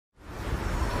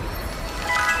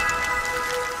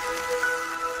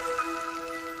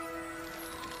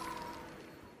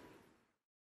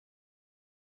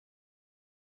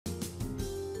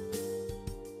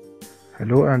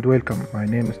Hello and welcome, my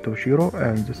name is Toshiro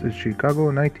and this is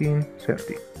Chicago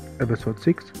 1930, episode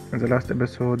 6. In the last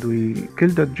episode we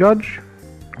killed a judge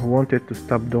who wanted to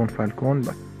stop Don Falcone,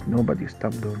 but nobody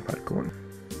stopped Don Falcone.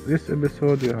 This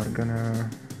episode we are gonna...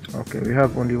 we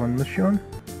have only one mission,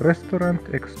 restaurant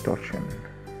extortion.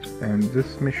 And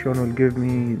this mission will give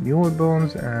me new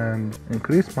weapons and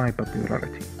increase my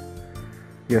popularity.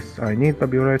 Yes, I need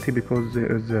popularity because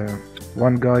there is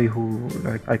one guy who,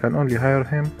 I can only hire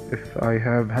him if I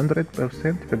have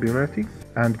 100% popularity,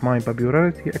 and my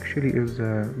popularity actually is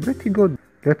pretty good.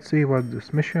 Let's see what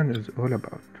this mission is all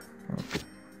about. Okay.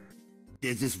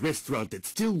 There's this restaurant that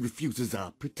still refuses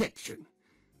our protection.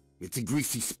 It's a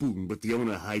greasy spoon, but the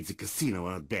owner hides a casino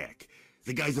out back.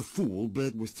 The guy's a fool,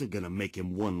 but we're still gonna make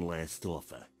him one last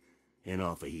offer. An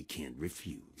offer he can't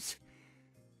refuse.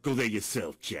 Go there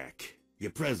yourself, Jack.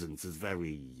 Your presence is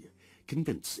very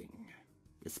convincing,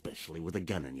 especially with a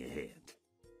gun in your head.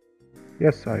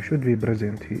 Yes, I should be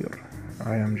present here.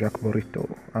 I am Jack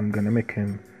Burrito. I'm gonna make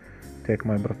him take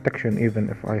my protection even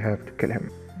if I have to kill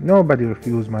him. Nobody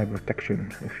refuse my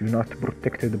protection. If you're not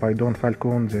protected by Don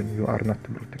Falcone, then you are not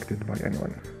protected by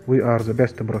anyone. We are the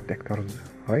best protectors,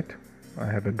 right? I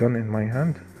have a gun in my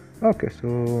hand. Okay,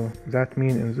 so that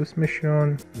means in this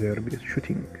mission there will be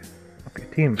shooting. Okay,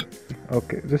 team.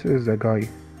 Okay, this is a guy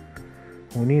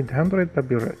who need 100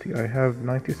 popularity. I have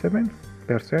 97%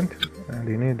 and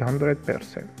he need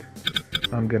 100%.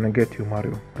 I'm gonna get you,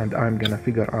 Mario, and I'm gonna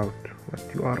figure out what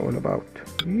you are all about.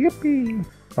 Yippee!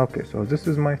 Okay, so this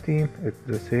is my team. It's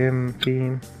the same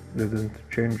team. Doesn't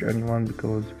change anyone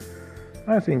because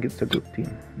I think it's a good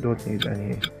team. Don't need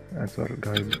any answer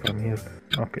guys from here.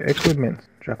 Okay, equipment.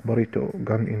 Jack Burrito,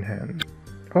 gun in hand.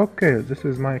 Okay, this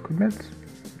is my equipment.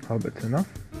 Hope it's enough.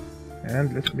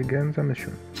 And let's begin the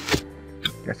mission.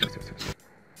 Yes.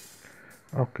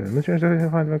 Okay, mission.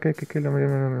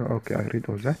 Okay, I read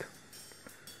all that.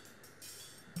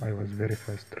 I was very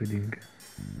fast reading.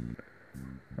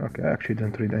 Okay, I actually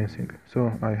didn't read anything.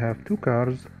 So I have two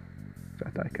cars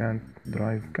that I can't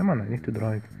drive. Come on, I need to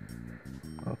drive.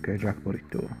 Okay, Jack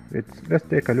Burrito. Let's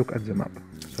take a look at the map.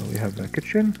 So we have the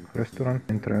kitchen, restaurant,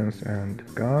 entrance and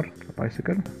car, a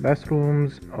bicycle,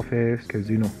 bathrooms, office,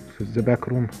 casino. This is the back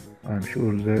room. I'm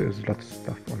sure there is lots of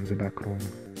stuff on the back room.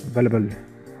 Available,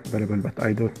 but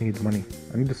I don't need money.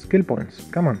 I need the skill points.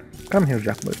 Come on, come here,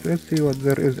 Jack Burrito. Let's see what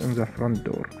there is in the front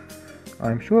door.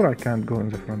 I'm sure I can't go in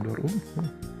the front door. Ooh.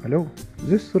 Hello.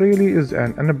 This really is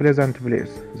an unpleasant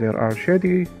place. There are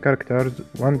shady characters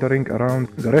wandering around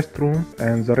the restroom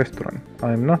and the restaurant.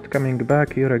 I'm not coming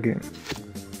back here again.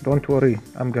 Don't worry,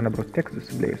 I'm gonna protect this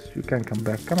place. You can come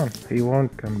back. Come on. He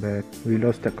won't come back. We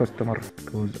lost a customer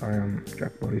because I am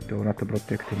Jack Burrito, not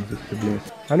protecting this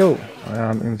place. Hello, I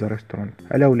am in the restaurant.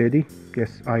 Hello, lady.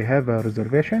 Yes, I have a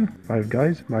reservation. 5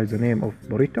 guys by the name of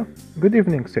Burrito. Good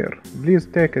evening, sir. Please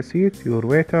take a seat. Your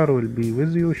waiter will be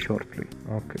with you shortly.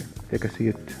 Okay, take a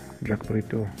seat, Jack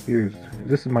Burrito.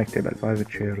 This is my table. 5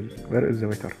 chairs. Where is the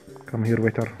waiter? Come here,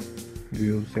 waiter. Do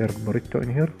you serve burrito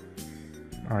in here?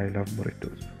 I love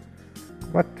burritos.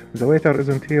 What? The waiter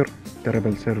isn't here.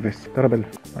 Terrible service. Terrible.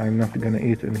 I'm not gonna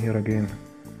eat in here again.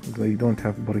 They don't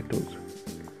have burritos.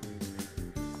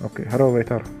 Okay, hello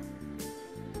waiter.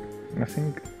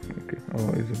 Nothing? Okay.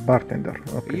 Oh, he's a bartender.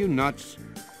 Okay. Are you nuts?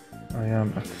 I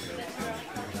am nuts.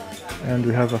 And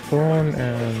we have a phone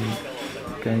and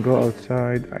I can go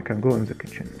outside. I can go in the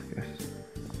kitchen. Yes.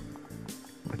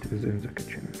 What is in the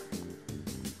kitchen?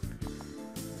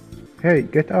 Hey,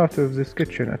 get out of this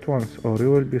kitchen at once or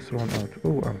you will be thrown out.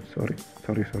 Oh, I'm sorry.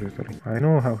 Sorry. I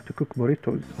know how to cook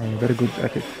burritos. I'm very good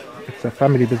at it. It's a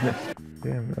family business.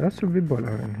 Damn, lots of people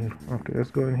are in here. Okay, let's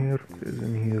go in here. It is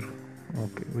in here.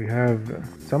 Okay, we have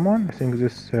someone. I think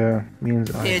this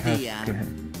means I have to kill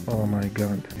him. Oh my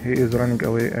god. He is running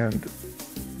away and...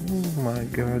 Oh my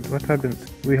god, what happened?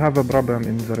 We have a problem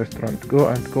in the restaurant. Go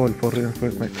and call for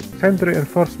reinforcement. Send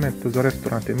reinforcement to the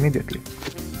restaurant immediately.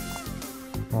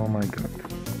 Oh my god.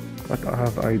 What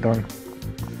have I done?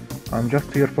 I'm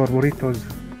just here for burritos.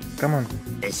 Come on.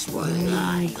 This one.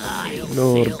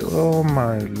 Lord. Oh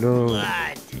my lord.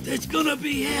 There's gonna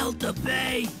be hell to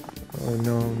pay. Oh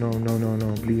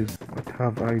no, please. What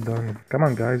have I done? Come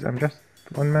on guys, I'm just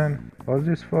one man. All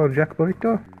this for Jack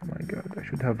Burrito? Oh my god, I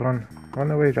should have run.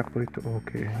 Run away, Jack Burrito.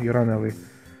 Okay, he ran away.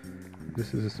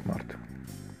 This is smart.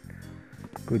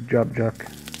 Good job, Jack.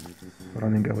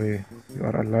 Running away. You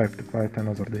are alive to fight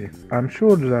another day. I'm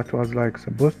sure that was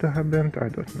supposed to happen. I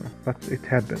don't know, but it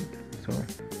happened. So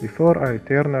before I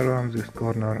turn around this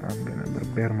corner, I'm gonna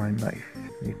prepare my knife.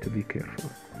 Need to be careful.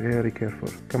 Very careful.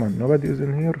 Come on, nobody is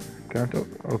in here. Can't.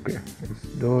 Okay, this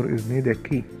door is need a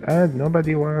key, and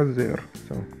nobody was there.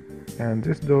 So And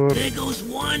this door. There goes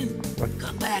one. What?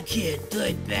 Come back here,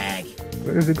 dirtbag.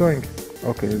 Where is he going?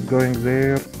 Okay, he's going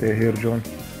there. Stay here, John.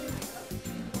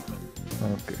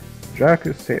 Okay. Jack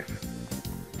is safe.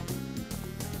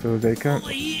 So they can...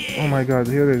 Oh my god,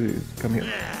 here it is. Come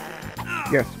here.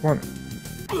 Yes, 1,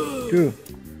 2.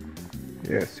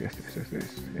 Yes.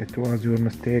 It was your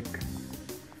mistake.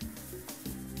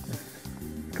 Yes.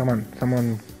 Come on,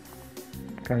 someone...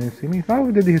 Can you see me? How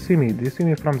did he see me? Did he see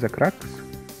me from the cracks?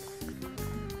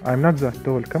 I'm not that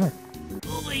tall, come on.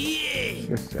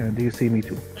 Yes, do you see me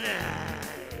too?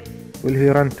 Will he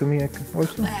run to me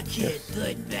also? Yes.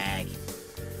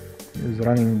 He's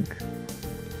running.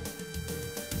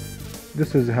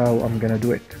 This is how I'm gonna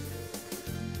do it.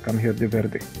 Come here, De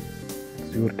Verde.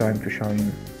 It's your time to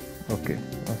shine. Okay,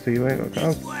 I'll see you later.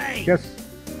 Yes.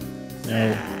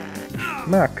 Now,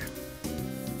 smack.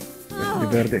 Yes, De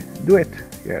Verde. Do it.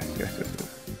 Yes.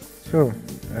 So,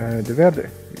 De Verde,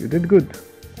 you did good.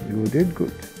 You did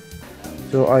good.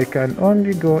 So I can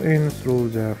only go in through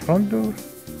the front door.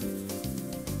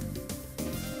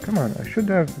 Come on, I should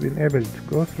have been able to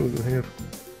go through here.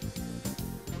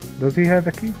 Does he have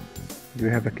a key? Do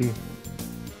you have a key?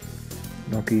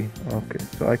 No key. Okay,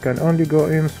 so I can only go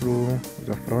in through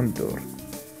the front door.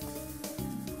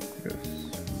 Yes.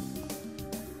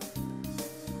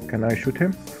 Can I shoot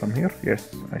him from here?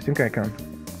 Yes, I think I can.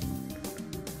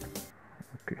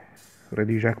 Okay,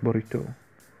 ready, Jack Burrito.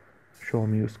 Show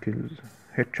me your skills.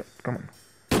 Headshot, come on.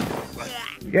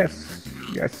 Yes,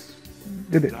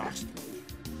 did it.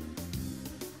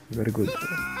 Very good.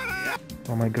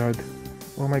 Oh my god,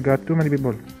 too many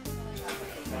people.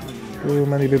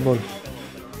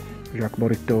 Jack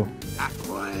Burrito.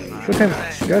 Shoot him,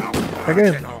 yes,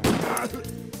 again.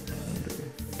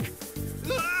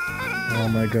 Oh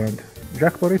my god.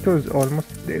 Jack Burrito is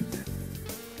almost dead.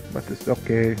 But it's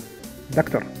okay.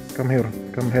 Doctor, come here,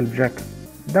 come help Jack.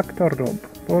 Dr. Rob,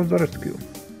 for the rescue.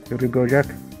 Here you go, Jack.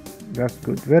 That's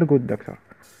good, very good, Doctor.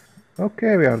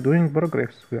 Okay, we are doing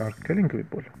progress. We are killing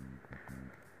people.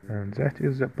 And that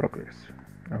is the progress.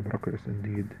 Progress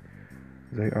indeed.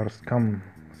 They are scum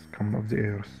of the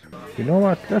earth. You know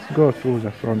what? Let's go through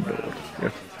the front door.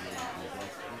 Yes.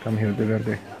 Come here, De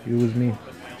Verde. Use me.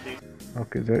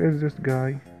 Okay, there is this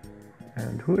guy.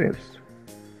 And who else?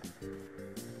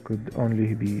 Could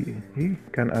only be he.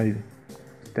 Can I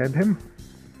stab him?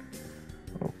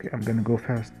 Okay, I'm gonna go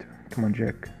fast. Come on,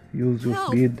 Jack. Use your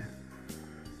speed.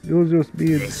 Use your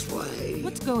speed.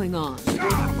 What's going on?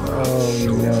 Oh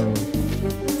no.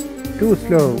 Too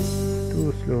slow.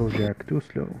 Too slow, Jack. Too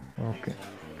slow. Okay.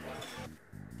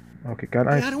 Okay, can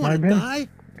I snipe him?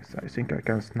 Yes, I think I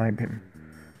can snipe him.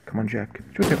 Come on, Jack.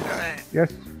 Shoot him.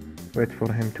 Yes. Wait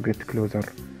for him to get closer.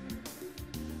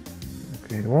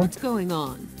 Okay, won't. What's going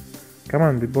on? Come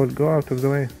on, people, go out of the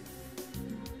way.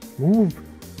 Move.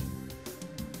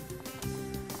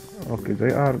 Okay,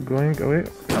 they are going away.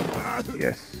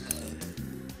 Yes.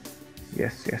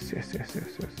 Yes.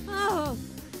 Oh.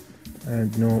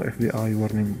 And no FBI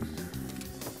warnings.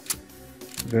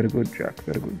 Very good, Jack,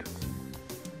 very good.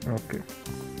 Okay.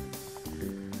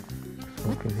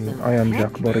 Okay, here. I am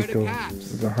Jack Burrito,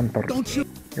 the hunter.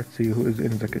 Let's see who is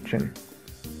in the kitchen.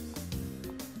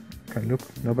 Okay, look,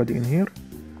 nobody in here.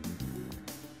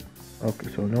 Okay,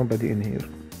 so nobody in here.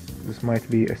 This might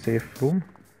be a safe room.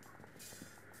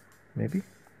 Maybe.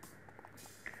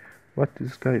 What?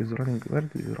 This guy is running. Where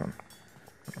did he run?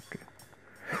 Okay.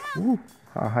 Ooh,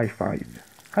 a high five.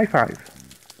 High five.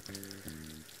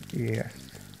 Yes.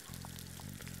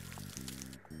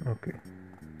 Okay.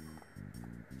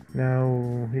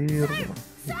 Now here.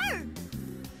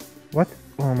 What?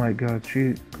 Oh my god,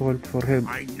 she called for help.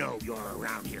 I know you're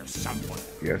around here somewhere.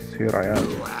 Yes, here I am.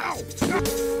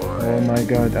 Oh my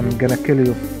god, I'm gonna kill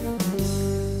you.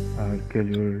 I'll kill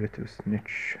you, little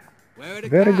snitch.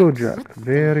 Very good, Jack.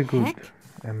 Very good.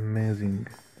 Amazing.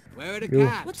 You.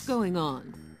 What's going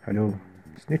on? Hello.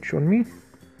 Snitch on me?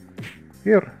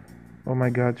 Here. Oh my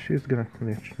god, she's gonna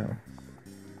snitch now.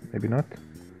 Maybe not.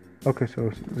 Okay,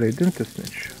 so they didn't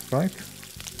snitch, right?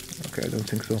 Okay, I don't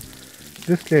think so.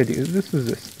 This lady, this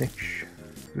is a snitch.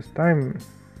 This time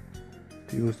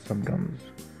to use some guns.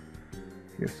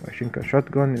 Yes, I think a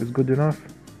shotgun is good enough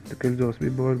to kill those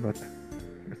people, but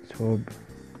let's hope.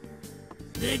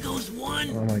 There goes one.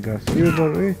 Oh my god,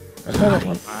 seriously? Another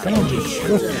one. Come on,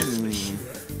 shoot.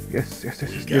 Yes,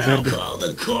 De Verde. Call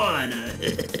the coroner.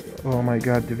 Oh my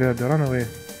god, De Verde, run away.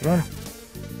 Run.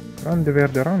 Run, De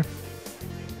Verde, run.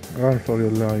 Run for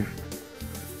your life.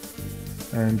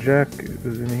 And Jack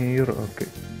is in here. Okay.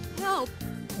 Help!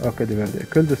 Okay, De Verde.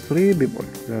 Killed the 3 people.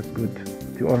 That's good.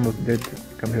 You almost dead.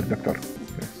 Come here, doctor.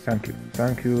 Yes, thank you.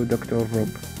 Thank you, Dr. Rob.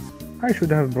 I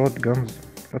should have brought guns.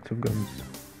 Lots of guns.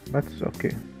 But it's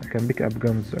okay. I can pick up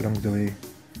guns along the way.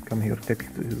 Come here, take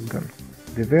his gun.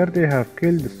 De Verde have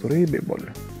killed 3 people.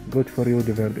 Good for you,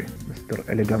 De Verde. Mr.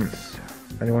 Elegance.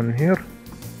 Anyone in here?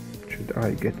 Should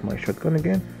I get my shotgun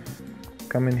again?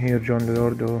 Come in here, John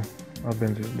Lordo.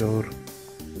 Open this door.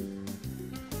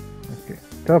 Okay.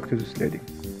 Talk to this lady.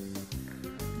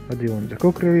 What do you want? The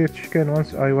cook really chicken.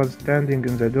 Once I was standing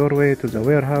in the doorway to the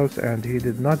warehouse and he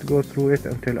did not go through it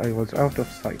until I was out of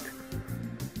sight.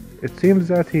 It seems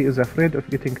that he is afraid of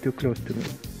getting too close to me.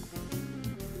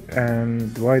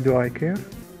 And why do I care?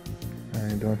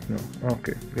 I don't know.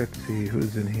 Okay, let's see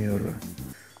who's in here.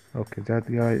 Okay, that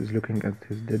guy is looking at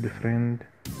his dead friend.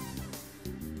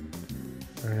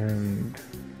 And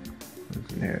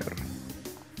who's in here?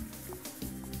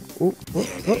 Oh,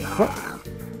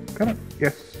 come on,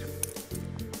 yes.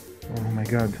 Oh my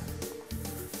god.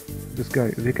 This guy,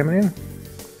 is he coming in?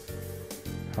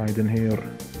 Hide in here.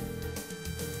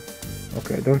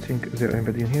 Okay, I don't think, is there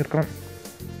anybody in here? Come on.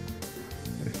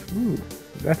 Yes. Ooh,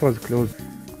 that was close.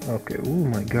 Okay, oh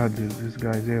my god, this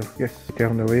guy there. Yes, he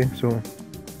turned away, so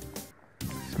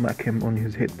smack him on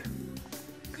his head.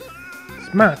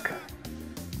 Smack!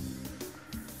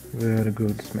 Very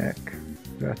good smack.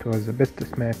 That was the best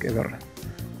smack ever.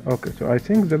 Okay, so I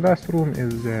think the bathroom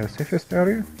is the safest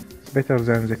area. It's better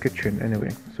than the kitchen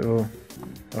anyway. So,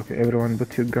 okay, everyone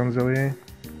put your guns away.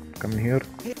 Come here.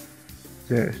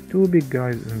 There's 2 big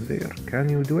guys in there. Can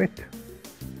you do it?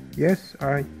 Yes,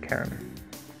 I can.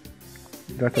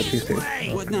 That's what he said.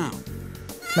 Okay. What now?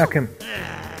 Smack him.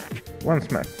 1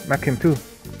 smack. Smack him 2.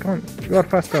 Come on, you are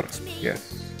faster.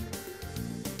 Yes.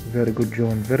 Very good,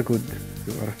 John. Very good.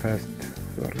 You are fast.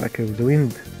 You are like the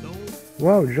wind.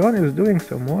 Wow, John is doing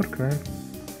some work, man.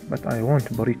 But I want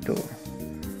Burrito.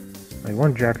 I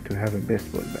want Jack to have a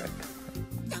baseball bat.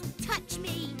 Don't touch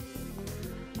me.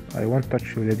 I won't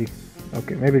touch you, lady.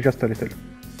 Okay, maybe just a little.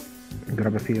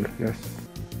 Grab a feel, yes.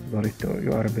 Burrito,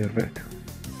 you are a pervert.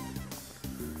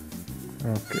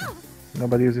 Okay.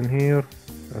 Nobody is in here.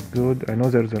 That's good. I know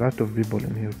there's a lot of people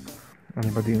in here.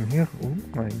 Anybody in here? Oh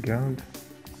my god.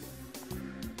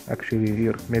 Actually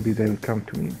here, maybe they will come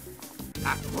to me.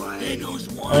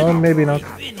 Oh, maybe not.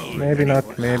 Maybe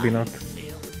not, maybe not.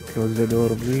 Close the door,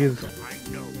 please.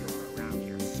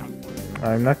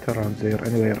 I'm not around there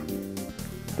anywhere.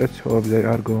 Let's hope they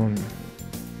are gone.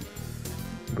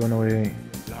 Gone away.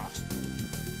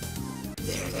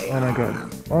 Oh my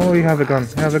god. Oh, we have a gun.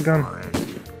 Have a gun.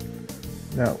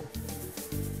 Now.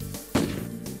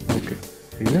 Okay.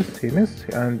 He missed,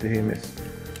 and he missed.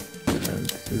 And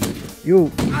this is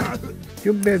you.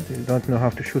 Stupid. You don't know how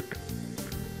to shoot.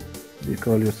 You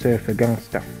call yourself a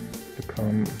gangster. You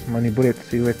come money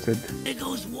bullets, you said. There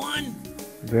goes one.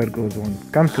 There goes one.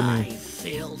 Come to me.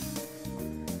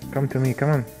 Filth. Come to me, come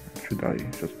on. Should I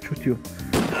just shoot you?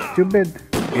 Stupid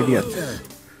idiot.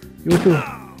 You too.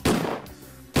 Oh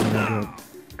my god.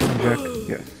 Come on, Jack.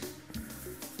 Yes.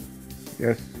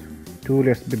 Yes. 2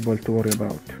 less people to worry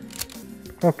about.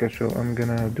 Okay, so I'm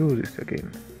gonna do this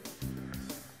again.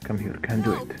 Come here, can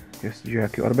do it. Yes,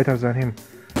 Jack, you are better than him.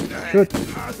 Shoot!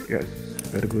 Yes,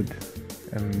 very good.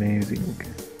 Amazing.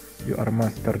 You are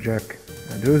Master Jack.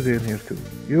 And who's in here too?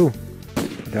 You!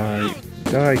 Die.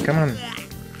 Die, come on.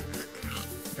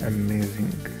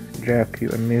 Amazing. Jack, you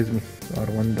amaze me. You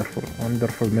are wonderful.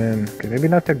 Wonderful man. Okay, maybe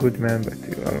not a good man, but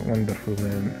you are a wonderful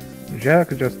man. Jack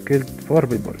just killed 4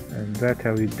 people. And that's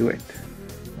how you do it.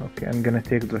 Okay, I'm gonna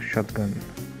take the shotgun.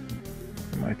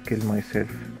 I might kill myself.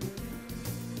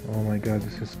 Oh my god,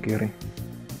 this is scary.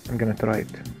 I'm gonna try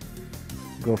it.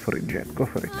 Go for it, Jack. Go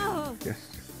for it. Yes.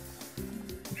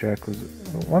 Jack was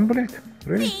 1 bullet.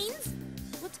 Really? Beans?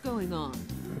 What's going on?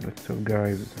 Lots of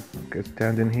guys. Okay,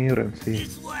 stand in here and see.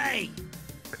 This way.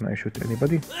 Can I shoot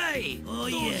anybody? Hey. Oh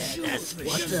yeah, that's for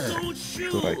sure. Don't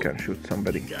shoot. Sure, I can shoot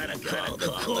somebody. Gotta call the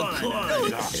coroner.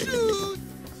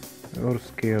 You're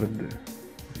scared.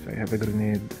 I have a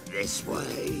grenade. This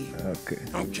way. Okay.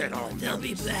 Don't get on. They'll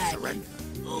be back.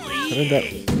 Over Surrender.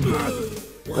 here.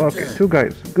 Okay, 2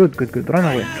 guys. Good, good, good. Run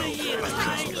away.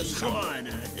 Call the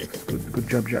coroner. Good, good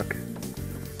job, Jack.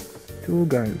 2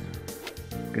 guys.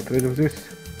 Get rid of this.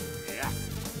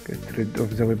 Get rid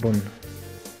of the weapon.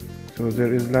 So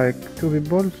there is like 2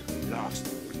 people.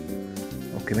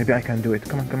 Okay, maybe I can do it.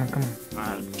 Come on, come on, come on.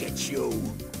 I'll get you.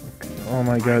 Okay. Oh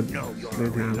my god. No, you're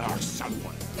Lady. lost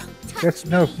somewhere. Yes,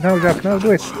 no, no, Jack, no,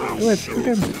 do it. Do it. Shoot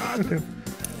him. Shoot him.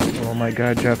 Oh my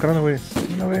god, Jack, run away.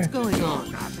 Run away. What's going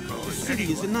on? The city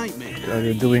is a nightmare. What are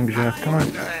you doing, Jack? Come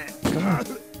on. Come on.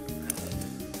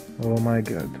 Oh my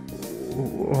god.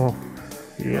 Oh,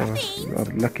 you are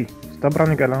lucky. Stop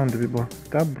running around, people.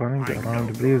 Stop running I know around,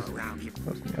 you're please. around here.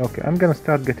 Trust me. Okay, I'm gonna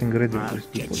start getting rid of I'll these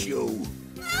people. get you.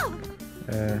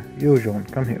 You, John,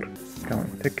 come here. Come on,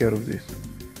 take care of this.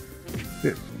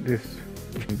 This, this,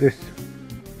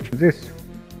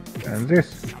 and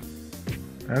this,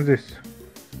 and this.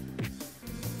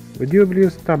 Would you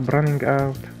please stop running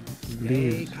out?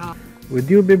 Please. Would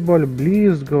you people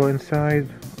please go inside,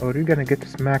 or you're gonna get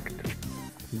smacked?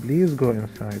 Please go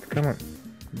inside. Come on.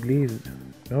 Please.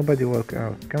 Nobody walk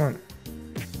out. Come on.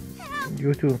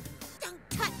 You too. Don't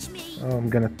touch me. Oh, I'm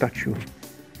gonna touch you.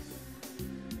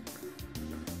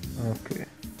 Okay.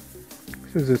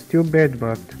 This is stupid,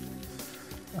 but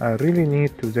I really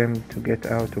need them to get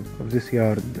out of this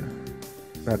yard.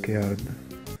 Backyard.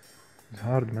 It's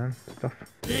hard, man. It's tough.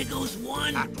 There goes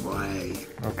one. That way.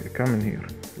 Okay, come in here,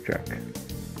 Jack.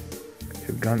 Get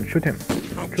your gun. Shoot him.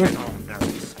 Don't Shoot. get on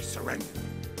nervous. I surrender.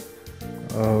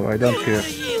 Oh, I don't care.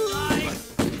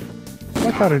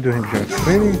 What are you doing, Jack?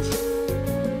 Really?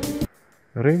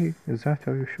 Really? Is that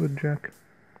how you shoot, Jack?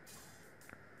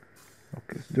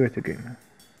 Okay, let's do it again.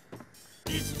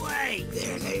 This way.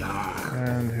 There they are.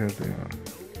 And here they are.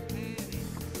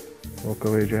 Walk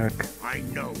away, Jack. I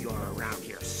know you're around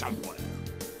here somewhere.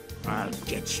 I'll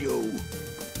get you.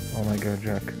 Oh my god,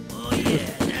 Jack. Oh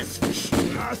yeah, that's for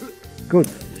sure. Good.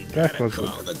 That was good.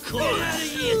 Call the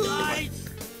chorus. You guys.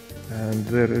 And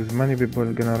there is many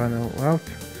people gonna run out,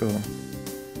 so...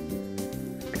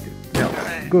 No.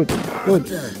 Good. Good.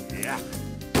 Yeah.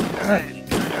 Ah,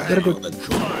 very good. The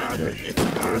chorus.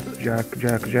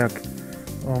 Yes, Jack.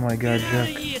 Oh my god, Jack.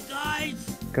 You guys.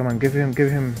 Come on, give him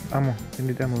ammo. You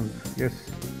need ammo. Yes.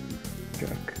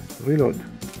 Jack. Reload.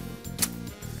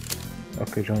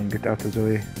 Okay, John, get out of the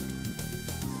way.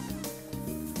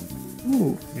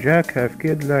 Ooh, Jack have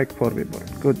killed like 4 people.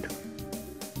 Good.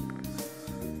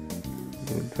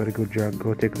 Good, very good, Jack.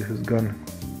 Go take his gun.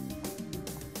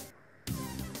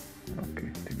 Okay,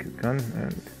 take his gun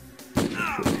and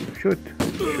shoot.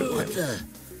 What the?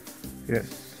 Yes.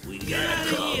 We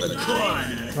gotta call the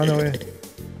coroner. Run away.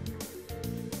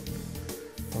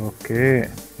 Okay,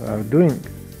 we are doing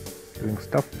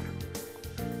stuff.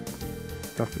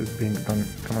 Stuff is being done.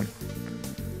 Come on.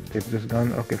 Take this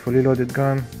gun. Okay, fully loaded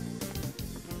gun.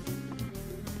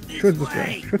 Shoot this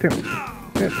guy. Shoot him.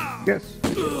 Yes.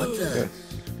 What the?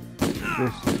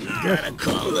 Yes. Gotta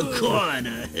call the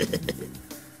coroner.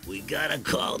 We gotta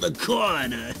call the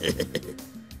coroner.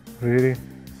 Really?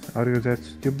 Are you that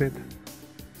stupid?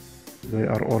 They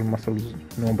are all muscles,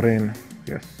 no brain.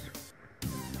 Yes.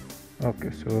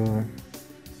 Okay, so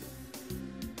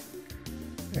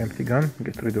empty gun,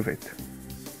 get rid of it.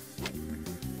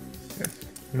 Yes.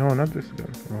 No, not this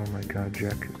gun. Oh my god,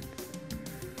 Jack.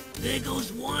 There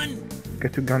goes one.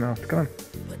 Get your gun out, come on.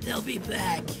 But they'll be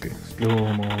back. Okay,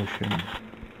 slow motion.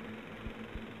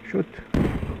 Shoot.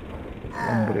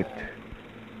 1 bullet.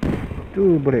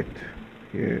 2 bullet.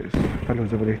 Yes, follow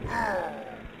the bullet.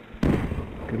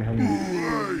 Kill him.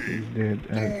 He's dead.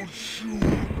 And...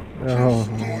 Oh.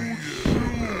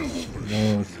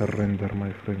 No surrender,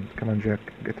 my friend. Come on, Jack.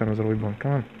 Get another weapon.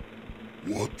 Come on.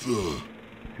 What the?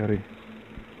 Hurry.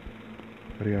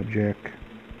 Hurry up, Jack.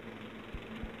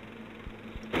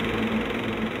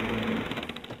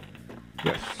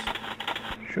 Yes.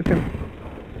 Shoot him.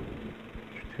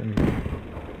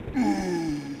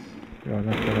 You are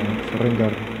not gonna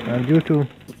surrender. And you too.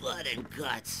 Blood and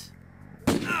guts.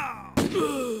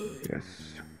 Yes.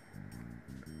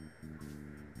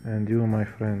 And you, my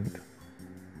friend.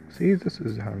 See, this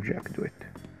is how Jack do it.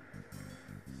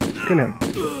 Kill him.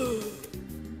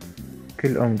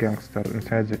 Kill on gangster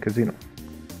inside the casino.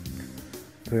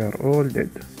 They are all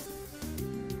dead.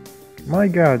 My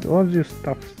god, all this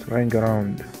stuff lying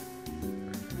around.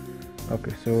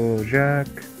 Okay, so Jack.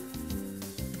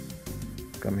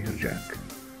 Come here, Jack.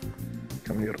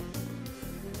 Come here.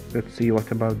 Let's see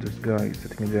what about this guy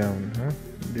sitting down, huh?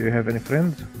 Do you have any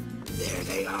friends? There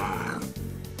they are.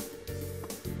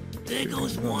 There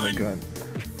goes Oh my one. god.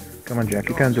 Come on, Jack.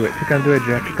 You can do it. You can do it,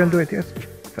 Jack. You can do it. Yes.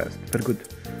 Fast. Very good.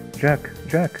 Jack.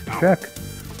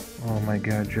 Oh my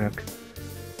god, Jack.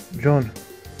 John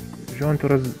to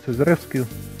the rescue.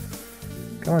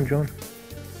 Come on, John.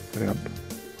 Hurry up.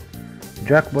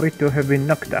 Jack Burrito have been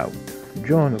knocked out.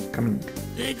 John is coming.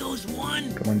 There goes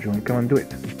one. Come on, John. Come on, do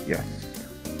it. Yes.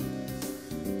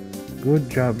 Good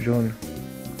job, John.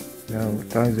 Now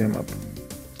tie them up.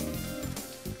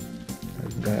 Tie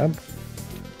this guy up.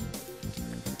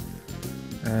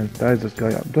 And tie this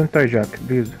guy up. Don't tie Jack,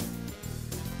 please.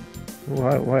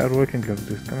 Why are you working like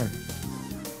this? Come on.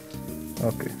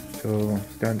 Okay, so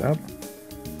stand up.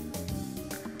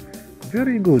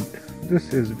 Very good.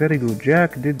 This is very good.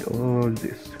 Jack did all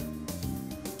this.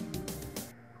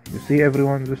 See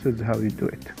everyone, this is how you do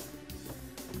it.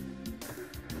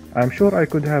 I'm sure I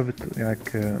could have it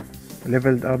like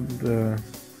leveled up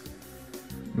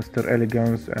Mr.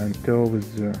 Elegance and Toe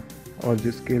with all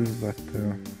the skills, but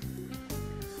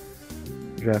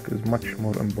Jack is much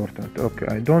more important. Okay,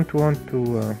 I don't want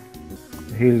to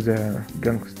heal the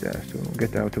gangster, so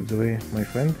get out of the way, my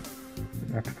friend.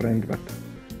 Not friend, but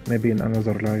maybe in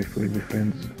another life we'll be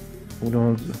friends. Who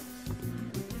knows?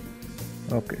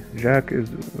 Okay, Jack is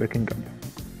waking up.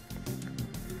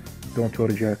 Don't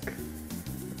worry, Jack.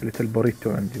 Little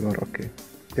Burrito and you are okay.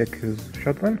 Take his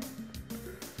shotgun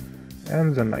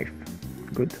and the knife.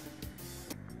 Good.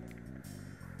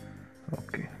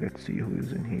 Okay, let's see who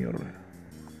is in here.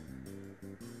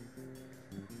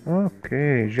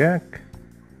 Okay, Jack.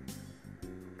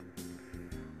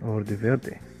 Or De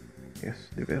Verde. Yes,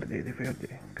 De Verde.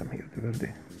 Come here, De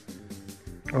Verde.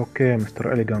 Okay,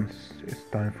 Mr. Elegance, it's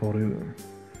time for you.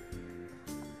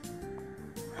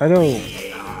 Hello.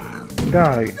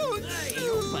 Die.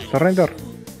 Surrender.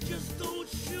 Just don't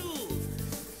shoot.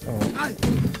 Oh,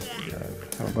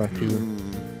 how about you?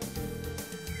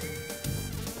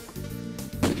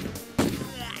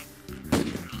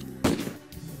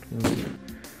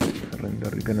 Surrender,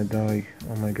 you're gonna die.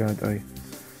 Oh my god, I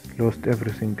lost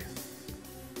everything.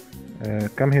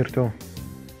 Come here, too.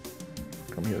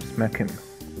 Come here, smack him.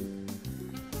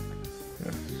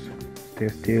 Yes, stay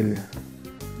still.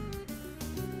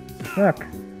 Smack.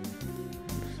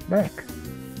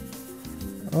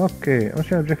 Okay,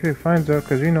 mission objective, find the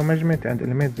casino management and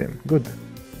eliminate them. Good.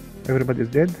 Everybody is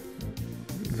dead.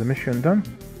 The mission done.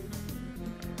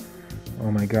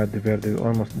 Oh my god, the Verde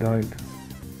almost died.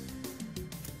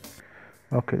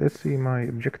 Okay, let's see my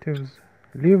objectives.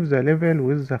 Leave the level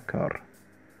with the car.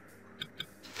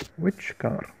 Which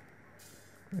car?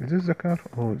 Is this the car?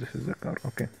 Oh, this is the car.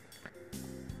 Okay.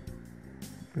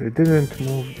 It didn't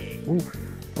move. Ooh.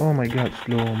 Oh my god,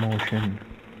 slow motion.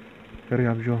 Hurry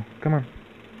up, Joe. Come on.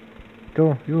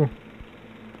 Toe, you.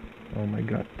 Oh my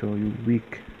god, Toe, you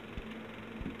weak.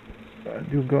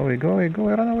 You go away,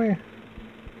 run away.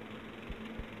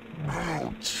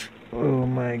 Ouch. Oh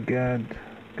my god.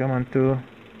 Come on, Toe.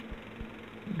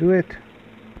 Do it.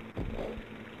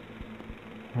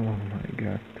 Oh my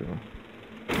god, Toe.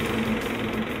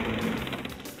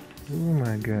 Oh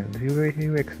my god, he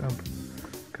wakes up.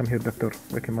 Come here, doctor,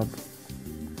 wake him up.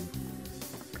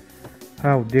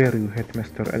 How dare you hit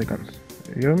Mr. Elegance?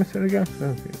 You're Mr. Elegance?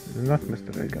 Oh, you're not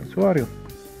Mr. Elegance. Who are you?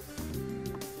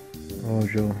 Oh,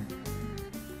 Joe.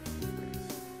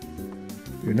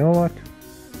 You know what?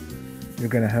 You're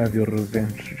gonna have your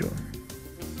revenge, Joe.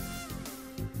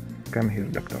 Come here,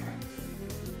 doctor.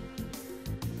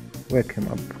 Wake him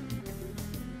up.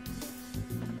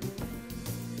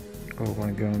 Oh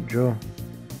my god, Joe.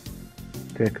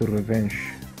 Take your revenge.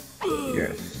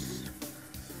 Yes.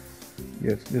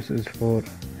 Yes, this is for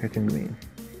hitting me.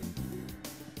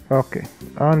 Okay,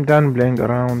 I'm done playing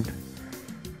around.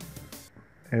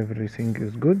 Everything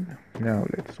is good. Now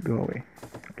let's go away.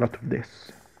 A lot of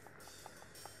this.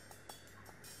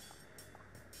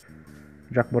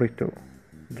 Jack Burrito.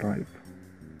 Drive.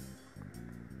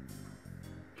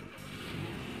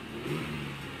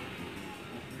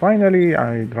 Finally,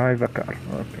 I drive a car.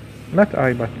 Okay. Not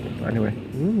I, but anyway.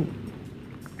 Ooh.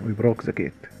 We broke the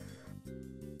gate.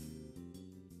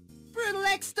 Brutal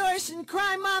extortion,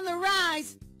 crime on the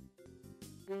rise.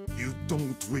 You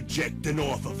don't reject an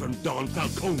offer from Don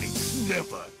Falcone.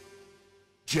 Never.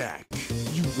 Jack,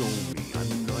 you know me.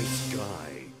 I'm a nice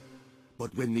guy.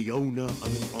 But when the owner of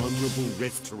an honorable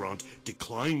restaurant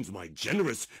declines my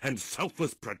generous and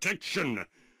selfless protection,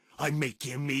 I make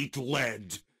him eat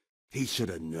lead. He should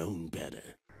have known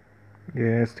better.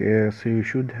 Yes, you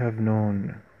should have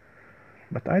known.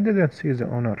 But I didn't see the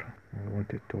owner. I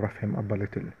wanted to rough him up a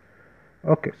little.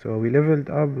 Okay, so we leveled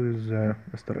up with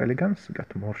Mr. Elegance.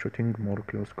 Got more shooting, more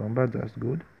close combat. That's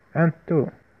good. And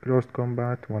 2 close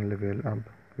combat, 1 level up.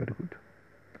 Very good.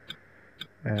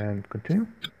 And continue.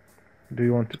 Do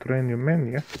you want to train your men?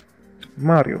 Yes.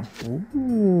 Mario.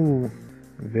 Ooh,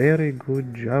 very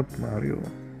good job, Mario.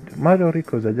 Mario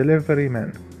Rico, the delivery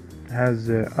man, has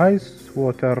ice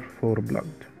water for blood.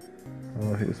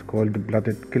 Oh, he is called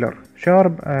Blooded Killer.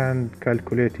 Sharp and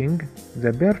calculating,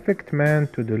 the perfect man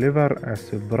to deliver a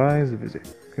surprise visit.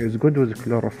 He is good with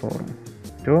chloroform.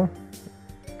 Toe?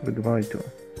 Goodbye, Toe.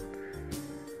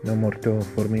 No more Toe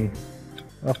for me.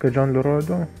 Okay, John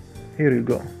Lorodo, here you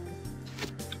go.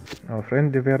 Our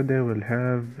friend De Verde will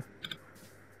have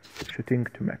shooting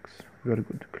to max. Very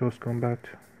good. Close combat.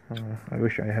 I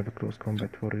wish I have a close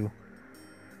combat for you,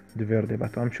 De Verde,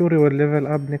 but I'm sure you will level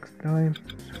up next time.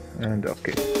 And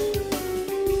okay.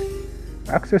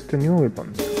 Access to new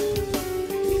weapons.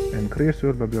 Increase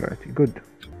your popularity. Good.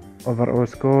 Overall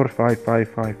score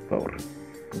 5554.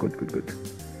 Good.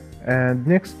 And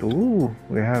next, ooh,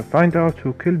 we have find out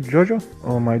who killed Jojo.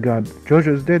 Oh my god,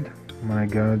 Jojo is dead. My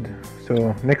god.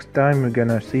 So next time we're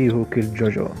gonna see who killed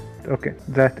Jojo. Okay,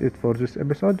 that's it for this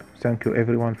episode. Thank you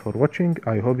everyone for watching.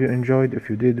 I hope you enjoyed. If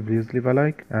you did, please leave a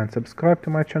like and subscribe to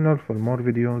my channel for more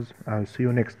videos. I'll see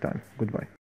you next time.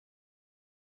 Goodbye.